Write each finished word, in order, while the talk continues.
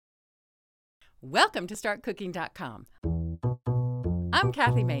Welcome to StartCooking.com. I'm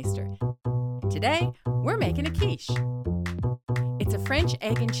Kathy Maister. Today, we're making a quiche. It's a French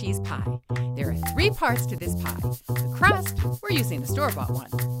egg and cheese pie. There are 3 parts to this pie. The crust, we're using the store-bought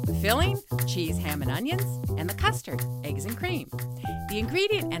one. The filling, cheese, ham, and onions. And the custard, eggs and cream. The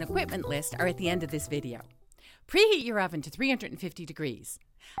ingredient and equipment list are at the end of this video. Preheat your oven to 350 degrees.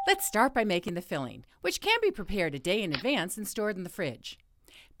 Let's start by making the filling, which can be prepared a day in advance and stored in the fridge.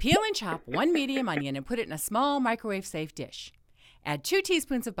 Peel and chop 1 medium onion and put it in a small microwave-safe dish. Add 2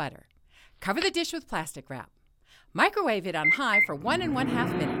 teaspoons of butter. Cover the dish with plastic wrap. Microwave it on high for 1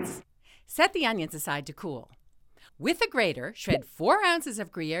 1/2 minutes. Set the onions aside to cool. With a grater, shred 4 ounces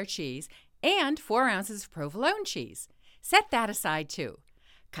of Gruyere cheese and 4 ounces of provolone cheese. Set that aside too.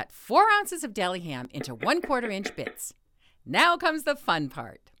 Cut 4 ounces of deli ham into 1/4 inch bits. Now comes the fun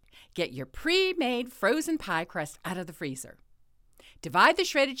part. Get your pre-made frozen pie crust out of the freezer. Divide the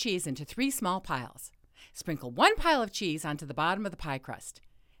shredded cheese into 3 small piles. Sprinkle 1 pile of cheese onto the bottom of the pie crust.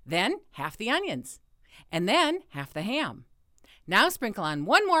 Then half the onions. And then half the ham. Now sprinkle on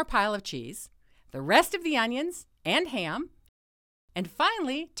 1 more pile of cheese, the rest of the onions and ham, and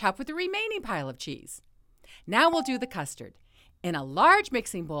finally top with the remaining pile of cheese. Now we'll do the custard. In a large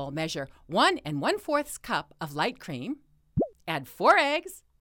mixing bowl, measure 1 1/4 cup of light cream. Add 4 eggs,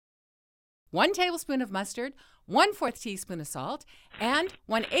 1 tablespoon of mustard, 1/4 teaspoon of salt, and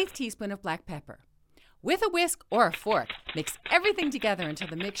 1/8 teaspoon of black pepper. With a whisk or a fork, mix everything together until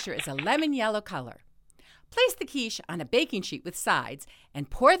the mixture is a lemon yellow color. Place the quiche on a baking sheet with sides and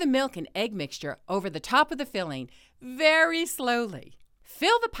pour the milk and egg mixture over the top of the filling very slowly.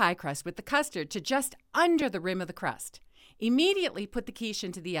 Fill the pie crust with the custard to just under the rim of the crust. Immediately put the quiche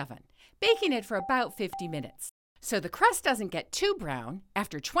into the oven, baking it for about 50 minutes. So the crust doesn't get too brown,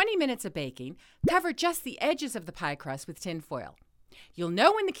 after 20 minutes of baking, cover just the edges of the pie crust with tin foil. You'll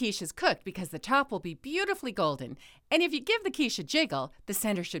know when the quiche is cooked because the top will be beautifully golden, and if you give the quiche a jiggle, the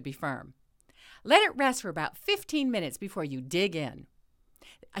center should be firm. Let it rest for about 15 minutes before you dig in.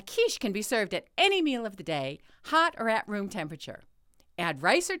 A quiche can be served at any meal of the day, hot or at room temperature. Add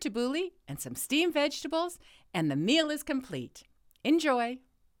rice or tabbouleh and some steamed vegetables, and the meal is complete. Enjoy!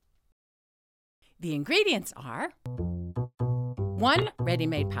 The ingredients are 1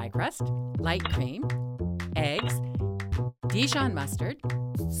 ready-made pie crust, light cream, eggs, Dijon mustard,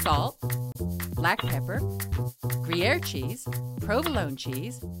 salt, black pepper, Gruyere cheese, provolone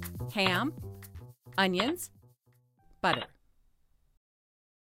cheese, ham, onions, butter.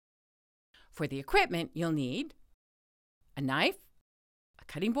 For the equipment, you'll need a knife, a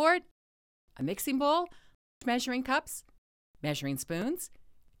cutting board, a mixing bowl, measuring cups, measuring spoons,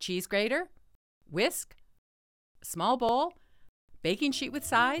 cheese grater, whisk, a small bowl, baking sheet with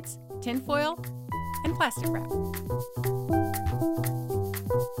sides, tin foil, and plastic wrap.